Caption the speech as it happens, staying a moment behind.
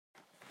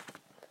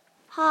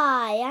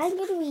Hi, I'm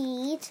going to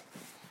read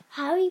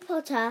Harry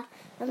Potter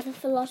and the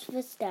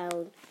Philosopher's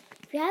Stone.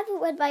 If you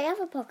haven't read my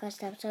other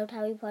podcast episode,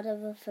 Harry Potter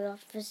and the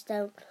Philosopher's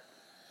Stone,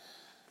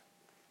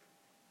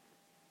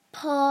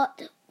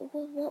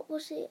 what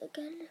was it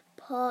again?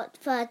 Part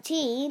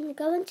 13,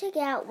 go and check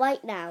it out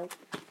right now.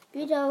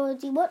 If you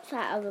already watched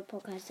that other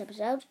podcast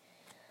episode.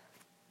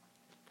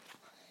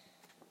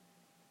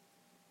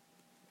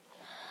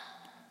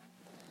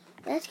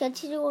 Let's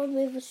continue on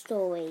with the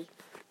story.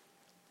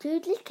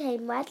 Dudley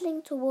came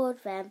waddling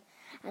toward them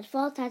as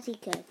fast as he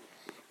could.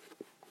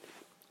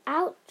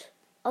 "Out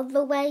of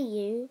the way,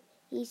 you,"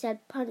 he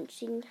said,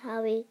 punching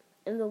Harry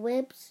in the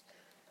ribs.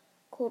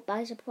 Caught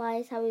by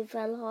surprise, Harry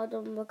fell hard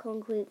on the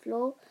concrete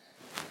floor.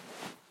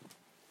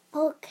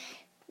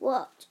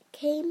 What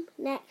came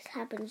next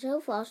happened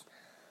so fast,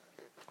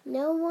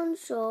 no one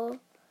saw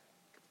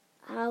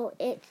how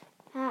it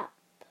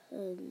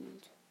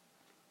happened.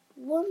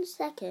 1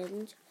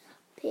 second,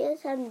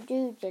 Piers and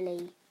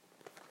Dudley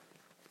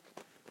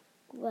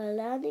were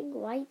leaning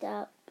right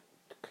up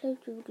close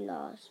to the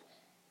glass.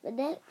 The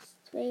next,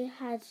 they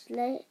had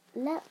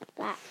leapt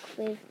back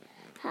with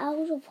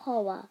howls of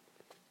horror.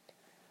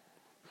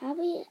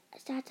 Harry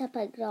sat up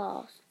at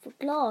the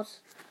glass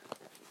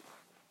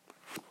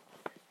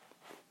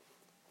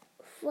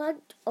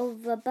front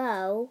of the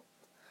bow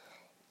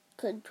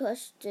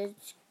constructed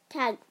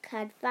tank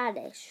had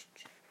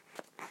vanished.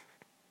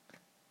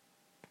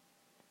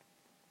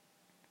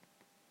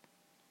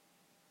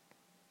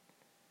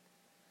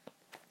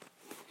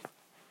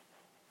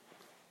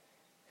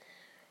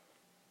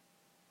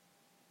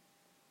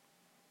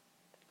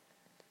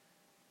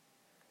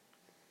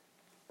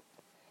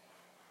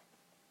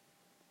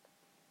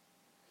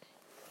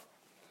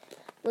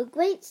 The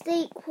great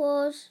snake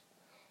was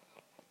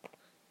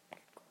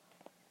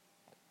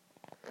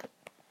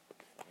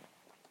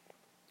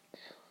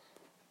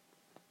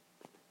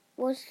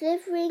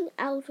slithering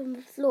out on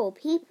the floor.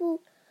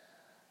 People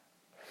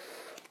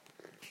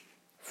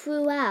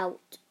threw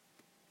out.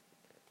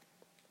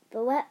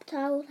 The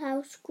reptile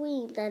house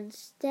screamed and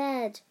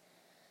stared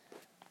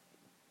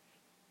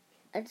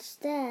and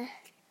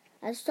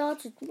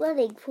started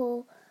running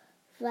for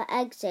the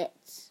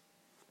exits.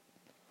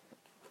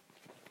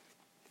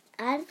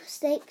 And the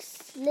snake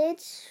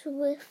slid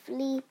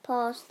swiftly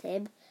past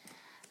him.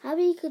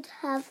 Harry could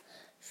have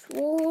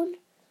sworn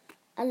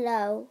a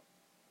low,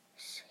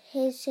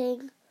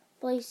 hissing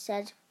voice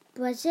said,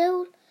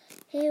 "Brazil,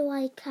 here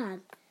I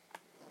come.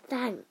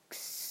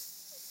 Thanks."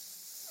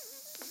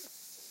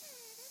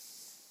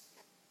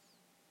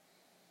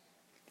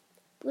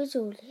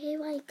 "Brazil,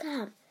 here I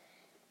come.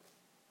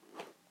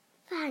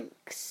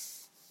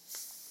 Thanks,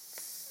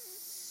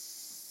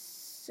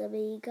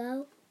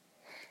 amigo."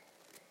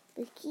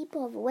 The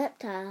keeper of the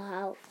reptile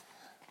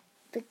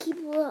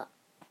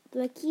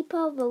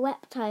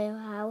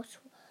house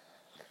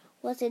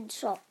was in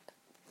shock.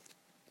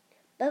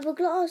 "But the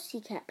glass," he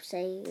kept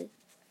saying.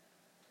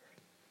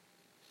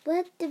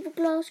 "Where did the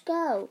glass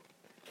go?"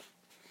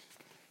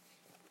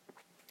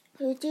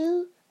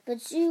 The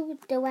zoo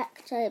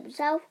director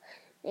himself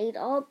made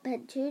Aunt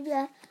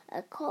Petunia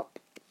a cup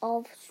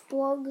of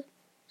strong,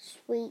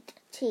 sweet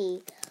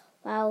tea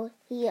while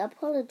he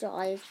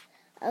apologized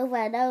over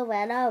and over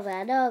and over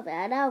and over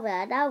and over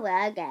and over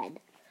again.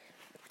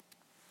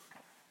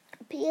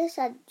 Piers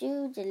and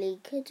Dudley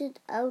couldn't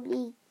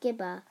only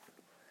gibber.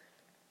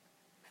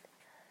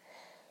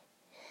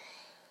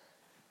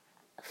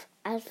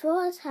 As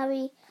far as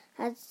Harry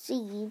had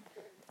seen,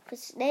 the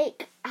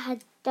snake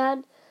had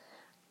done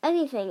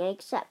anything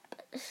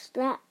except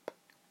snap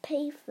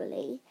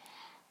painfully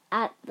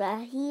at their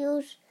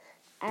heels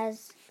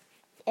as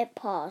it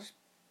passed.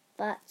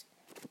 But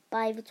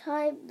by the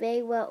time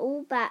they were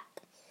all back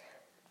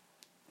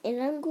in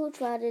Uncle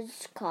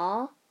Jordan's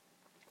car,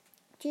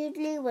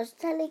 Dudley was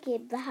telling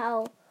him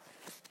how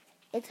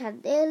it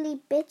had nearly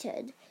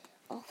bitten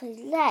off his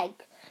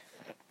leg.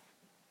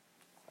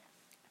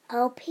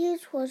 How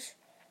Piers was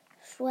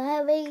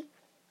swearing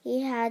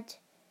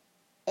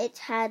it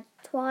had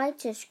tried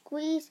to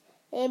squeeze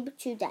him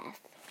to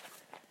death.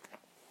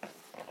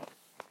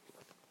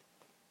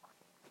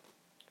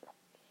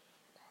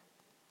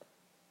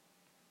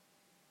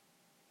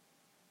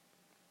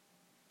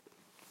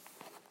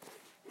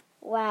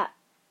 Wow.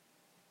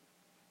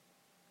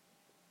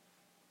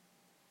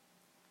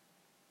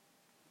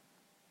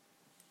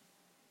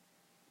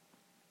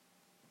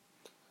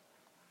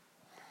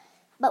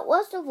 But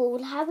worst of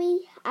all,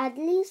 Harry, at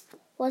least,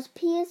 was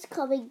Piers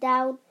coming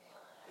down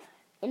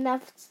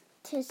enough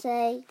to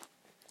say,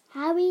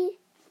 Harry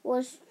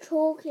was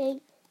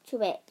talking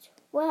to it.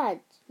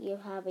 "Weren't you,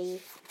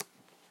 Harry?"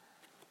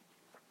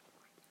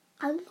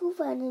 Uncle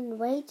Vernon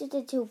waited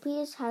until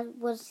Piers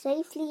was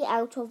safely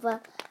out of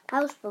the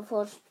house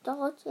before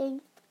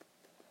starting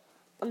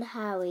on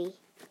Harry.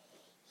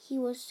 He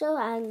was so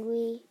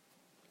angry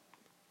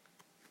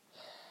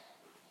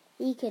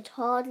he could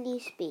hardly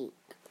speak.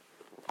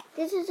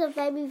 This is a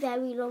very,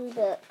 very long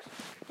book.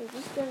 I'm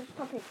just going to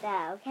stop it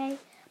there, okay?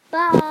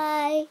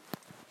 Bye!